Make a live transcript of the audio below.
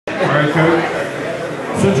All right,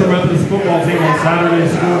 Coach. Central Methodist football team on Saturday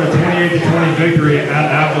scored a 28-20 victory at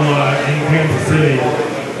Avila in Kansas City.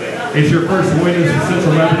 It's your first win as the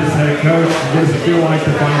Central Methodist head coach. What does it feel like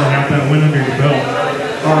to finally have that win under your belt?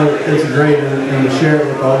 It's great, and to share it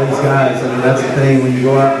with all these guys. I mean, that's the thing when you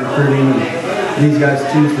go out recruiting, and these guys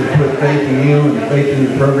choose to put faith in you and faith in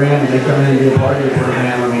your program, and they come in and be a part of your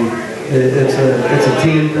program. I mean, it's a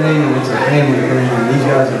team thing and it's a family thing, and these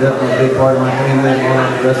guys are definitely a big part of my family,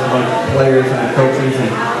 along with the rest of our players and our coaches,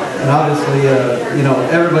 and obviously,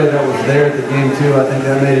 everybody that was there at the game too. I think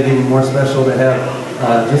that made it even more special to have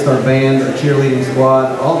just our band, our cheerleading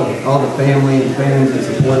squad, all the family and fans and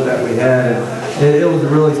support that we had. And it was a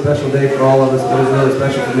really special day for all of us, but it was really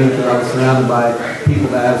special for me because I was surrounded by people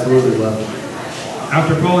that absolutely loved it.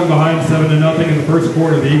 After falling behind 7-0 in the first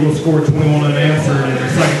quarter, the Eagles scored 21 unanswered. In the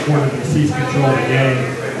second quarter, they seized control of the game.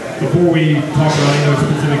 Before we talk about any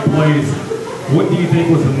specific plays, what do you think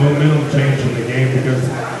was the momentum change in the game? Because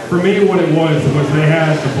for me, what it was they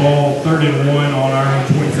had the ball 3rd and 1 on our own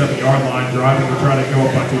 27-yard line, driving to try to go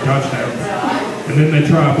up by 2 touchdowns. And then they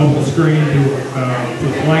try a bubble screen to the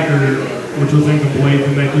flanker, which was incomplete,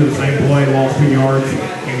 and they threw the same play, lost 2 yards,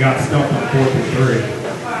 and got stuffed on 4th and 3.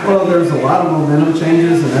 Well, there's a lot of momentum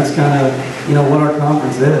changes, and that's kind of, what our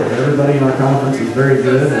conference is. Everybody in our conference is very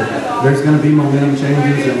good, and there's going to be momentum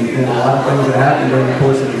changes and a lot of things that happen during the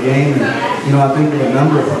course of the game. And, I think of a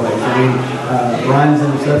number of plays. I mean, Brian's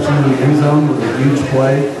interception in the end zone was a huge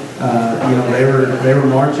play. They were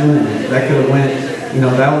marching, and that could have went.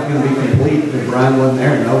 That was going to be complete if Brian wasn't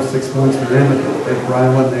there. And that was 6 points for them if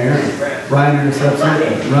Brian wasn't there. And Brian intercepts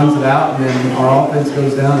it, runs it out, and then our offense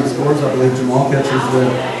goes down and scores. I believe Jamal catches the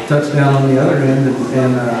touchdown on the other end and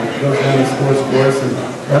goes down and scores for us. And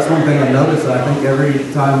that's one thing I've noticed. I think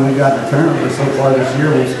every time we've gotten a turnover so far this year,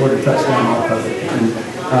 we've scored a touchdown off of it. And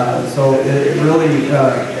so it really,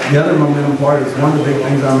 the other momentum part is one of the big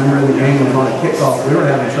things I remember in the game was on a kickoff. We were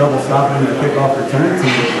having trouble stopping the kickoff return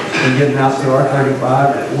team and getting out to our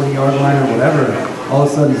 35 or 40-yard line or whatever. All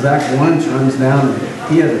of a sudden, Zach Lynch runs down, and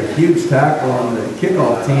he has a huge tackle on the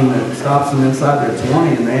kickoff team that stops them inside their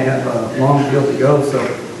 20, and they have a long field to go. So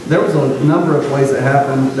there was a number of plays that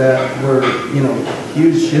happened that were,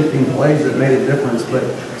 huge shifting plays that made a difference. But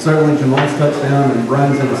certainly Jamal's touchdown and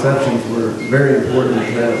Brian's interceptions were very important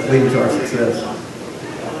leading to our success.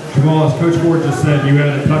 Jamal, as Coach Ford just said, you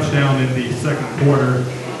had a touchdown in the second quarter,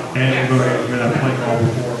 and we'll go ahead and get that play call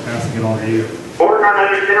before passing it on to you. Ford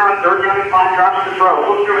under center on 3rd down and 5, drops the throw.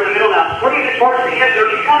 Looks through in the middle now. Swinging it towards the end zone.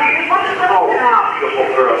 He's coming. He's running the throw. Now, beautiful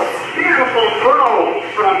throw. Beautiful throw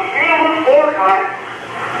from Caleb Ford.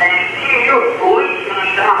 And TU police going to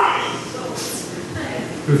stop.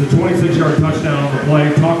 It was a 26-yard touchdown on the play.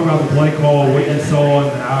 Talk about the play call, what you saw,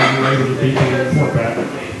 and how you were able to beat the quarterback.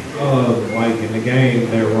 Like in the game,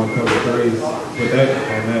 they were on cover 3s. But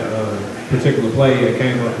on that particular play, it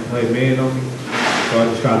came up and played man on me. So I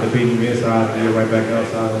just tried to beat him inside and get right back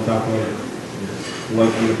outside on top of him.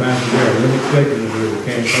 Luckily, the pass was there. I wasn't expecting it, but it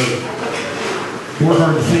came first. More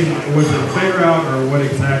hard to see. Was it a fade route, or what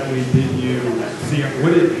exactly did you see?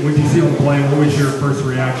 What did you see on the play? What was your first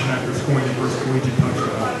reaction after scoring your first collegiate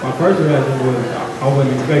touchdown? My first reaction was I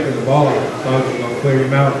wasn't expecting the ball, so I was just going to clear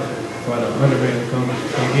him out for the underman to come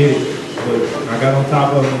get it. But I got on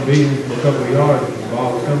top of him and beat him for a couple of yards, and the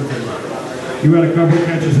ball was coming to me. You had a couple of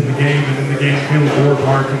catches in the game, and in the game, Caleb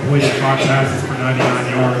Borghardt completed 5 passes for 99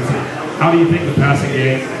 yards. How do you think the passing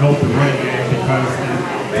game helped the running game, because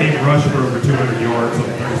the team rushed for over 200 yards on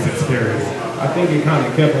 36 carries? I think it kind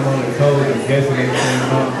of kept them on their toes and guessing at the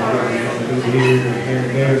same time what they have to do here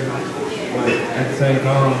and there. But at the same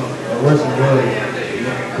time, the rushing was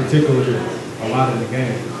particularly a lot in the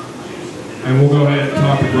game. And we'll go ahead and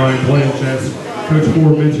talk to Brian Blanch. As Coach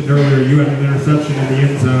Ford mentioned earlier, you had an interception in the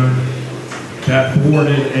end zone that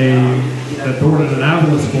thwarted an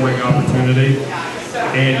Avila scoring opportunity,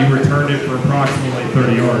 and you returned it for approximately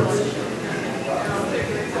 30 yards.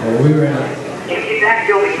 Well, we were in a empty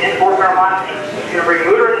backfield again for Carolina. He's going to bring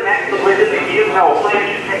Mooter in the next collision. He doesn't know.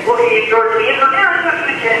 He's looking towards the end.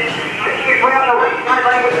 Interception again. He's way on the right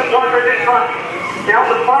sideline with the blockers in front. Down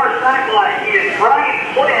the far sideline, he is Brian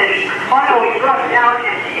Flynn. Finally dropped down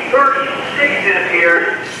in the 36 it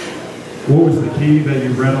appears. What was the key that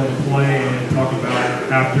you read on the play and talk about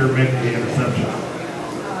after making the interception?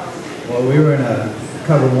 Well, we were in a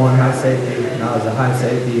cover 1 high safety, and I was a high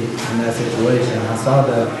safety in that situation. I saw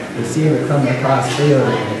the receiver coming across field,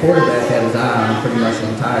 and the quarterback had his eye on him pretty much the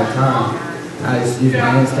entire time. I just used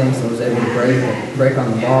my instincts and was able to break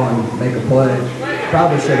on the ball and make a play.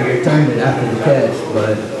 Probably should have returned it after the catch,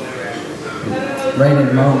 but rain in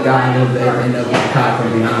the moment got a little bit, ended up getting caught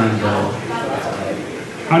from behind. But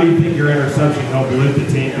How do you think your interception helped lift the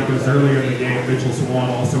team? Because earlier in the game, Mitchell Swan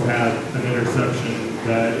also had an interception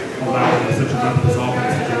that allowed such a Methodist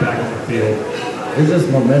offense to get back on the field. It's just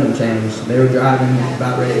momentum change. They were driving,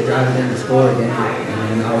 about ready to drive it in to score again,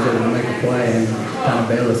 and I was able to make a play and kind of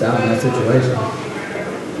bail us out in that situation.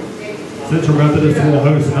 Central Methodist will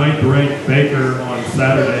host ninth-ranked Baker on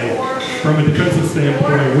Saturday. From a defensive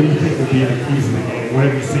standpoint, what do you think will be the keys to the game? What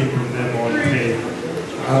have you seen from them on tape?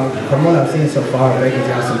 From what I've seen so far, Baker's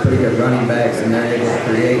got some pretty good running backs, and they're able to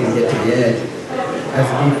create and get to the edge. As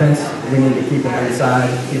a defense, we need to keep them inside,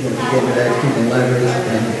 keep them getting to the edge, keep them leverage,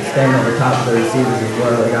 and staying over top of the receivers as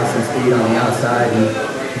well. They got some speed on the outside and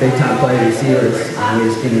big-time play receivers, and we're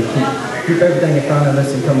just going to keep everything in front of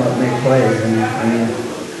us and come up and make plays. And I mean,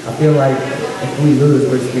 I feel like if we lose,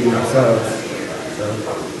 we're just beating ourselves. So.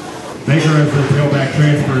 Baker has the tailback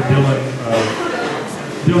transfer,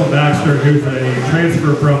 Dylan Baxter, who's a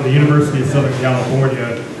transfer from the University of Southern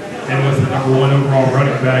California and was the #1 overall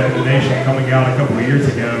running back in the nation coming out a couple of years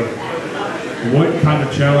ago. What kind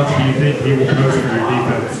of challenge do you think he will pose for your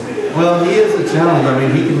defense? Well, he is a challenge. I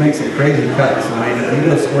mean, he can make some crazy cuts. I mean, if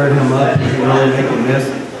you go square him up, he can really make a miss.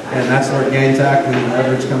 And that's where game tackling and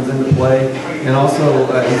leverage comes into play. And also,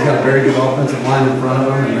 he's got a very good offensive line in front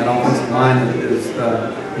of him. And that offensive line is,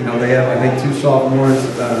 you know, they have, I think, 2 sophomores,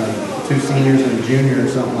 2 seniors and a junior or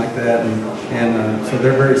something like that. And so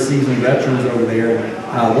they're very seasoned veterans over there.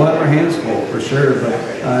 We'll have our hands full for sure. But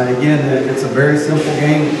again, it's a very simple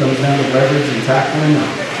game. It comes down to leverage and tackling.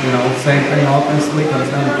 You know, same thing offensively. Comes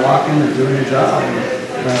down to blocking and doing your job.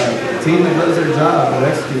 The team that does their job, that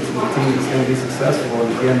executes with the team, is going to be successful.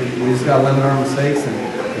 And again, we just got to limit our mistakes. And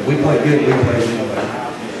if we play good, we play good.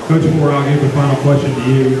 Coach Moore, I'll give the final question to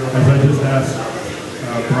you. As I just asked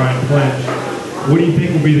Brian Plinch, what do you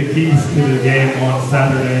think will be the keys to the game on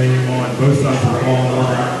Saturday on both sides of the ball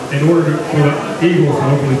in order for the Eagles to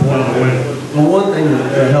hopefully pull out a win? Well, one thing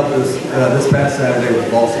that helped us this past Saturday was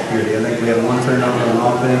ball security. I think we had 1 turnover on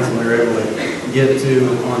offense, and we were able to get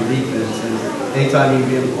 2 on defense. And anytime you can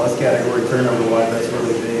be in the plus category turnover-wise, that's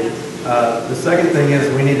really big. The second thing is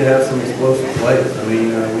we need to have some explosive plays. I mean,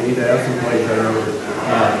 we need to have some plays that are over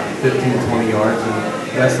 15, 20 yards.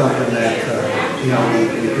 And that's something that, you know,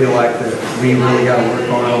 we feel like that we really got to work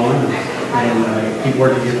hard on and keep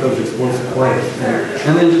working to get those explosive plays.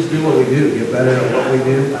 And then just do what we do, get better at what we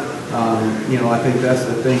do. You know, I think that's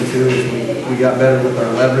the thing too, is we got better with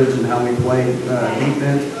our leverage and how we play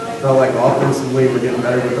defense. Felt like offensively we're getting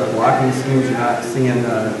better with our blocking schemes. You're not seeing,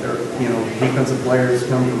 you know, defensive players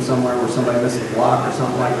come from somewhere where somebody missed a block or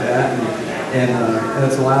something like that. And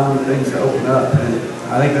it's allowing things to open up. And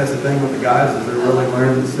I think that's the thing with the guys is they're really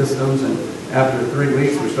learning the systems. And after 3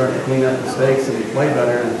 weeks, we're starting to clean up mistakes and play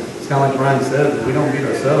better. And it's kind of like Brian said, if we don't beat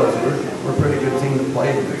ourselves, we're a pretty good team to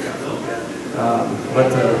play against.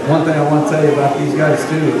 But one thing I want to tell you about these guys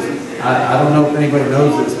too is I don't know if anybody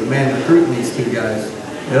knows this, but man, recruiting these 2 guys,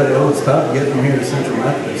 it was tough to get them here to Central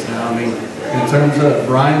Methodist. Now, I mean, in terms of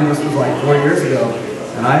Brian, this was like 4 years ago,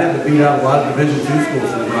 and I had to beat out a lot of Division II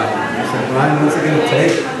schools with Brian. I said, Brian, what's it going to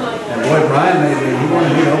take? And boy, Brian made me, he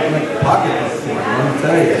wanted me to open up the pocketbook for him. Let me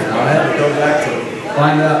tell you, I had to go back to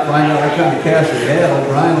find out what kind of cash we had. Old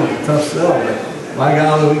Brian was a tough sell, but by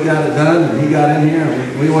golly, we got it done, and he got in here,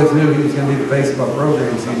 and we always knew he was going to be the face of our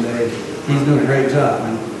program someday. He's doing a great job.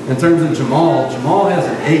 And in terms of Jamal has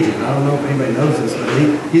an agent. I don't know if anybody knows this, but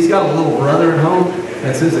he's got a little brother at home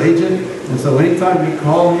that's his agent. And so anytime we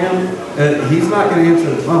call him, he's not going to answer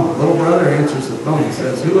the phone. Little brother answers the phone. He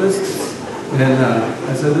says, "Who is this?" And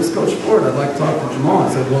I said, "This is Coach Ford. I'd like to talk to Jamal."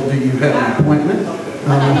 I said, "Well, do you have an appointment?"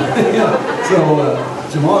 Yeah. So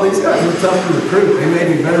Jamal, these guys are tough to recruit. They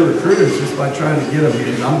may be better recruiters just by trying to get them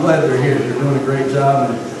here. And I'm glad they're here. They're doing a great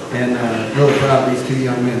job, and really proud of these 2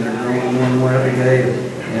 young men. They're growing more and more every day.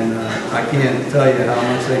 And I can't tell you how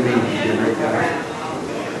much they mean. They're great guys.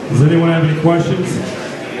 Does anyone have any questions?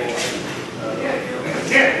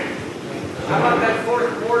 Jim, how about that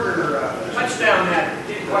 4th quarter touchdown that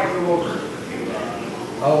didn't quite go over?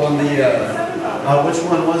 Oh, on the which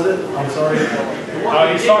one was it? I'm sorry.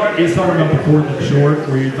 He's talking about the 4th and short,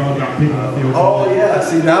 where you thought about picking the field. Oh yeah,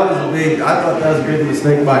 see that was a big. I thought that was a big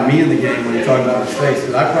mistake by me in the game when you're talking about mistakes.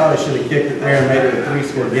 Because I probably should have kicked it there and made it a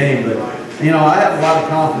 3-score game, but. You know, I have a lot of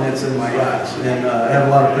confidence in my guys, and I have a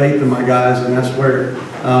lot of faith in my guys, and that's where,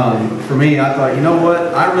 for me, I thought, you know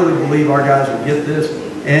what, I really believe our guys will get this,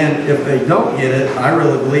 and if they don't get it, I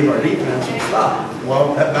really believe our defense will stop.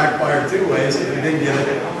 Well, that backfired 2 ways, they didn't get it,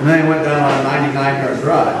 and then they went down on a 99-yard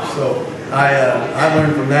drive. So I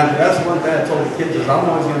learned from that, but that's one thing I told the kids is I'm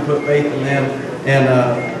always going to put faith in them,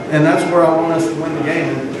 and that's where I want us to win the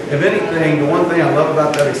game. if anything, the one thing I love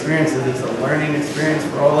about that experience is it's a learning experience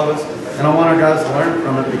for all of us. And I want our guys to learn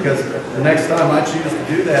from it, because the next time I choose to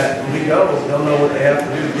do that, when we go, they'll know what they have to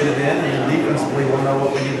do to get it in, and defensively we'll know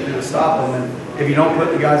what we need to do to stop them. And if you don't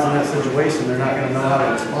put the guys in that situation, they're not going to know how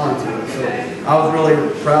to respond to it. So I was really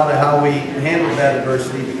proud of how we handled that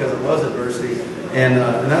adversity, because it was adversity. And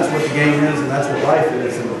that's what the game is, and that's what life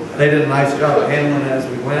is. And they did a nice job of handling it as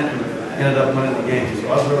we went, and ended up winning the game.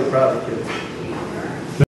 So I was really proud of the kids.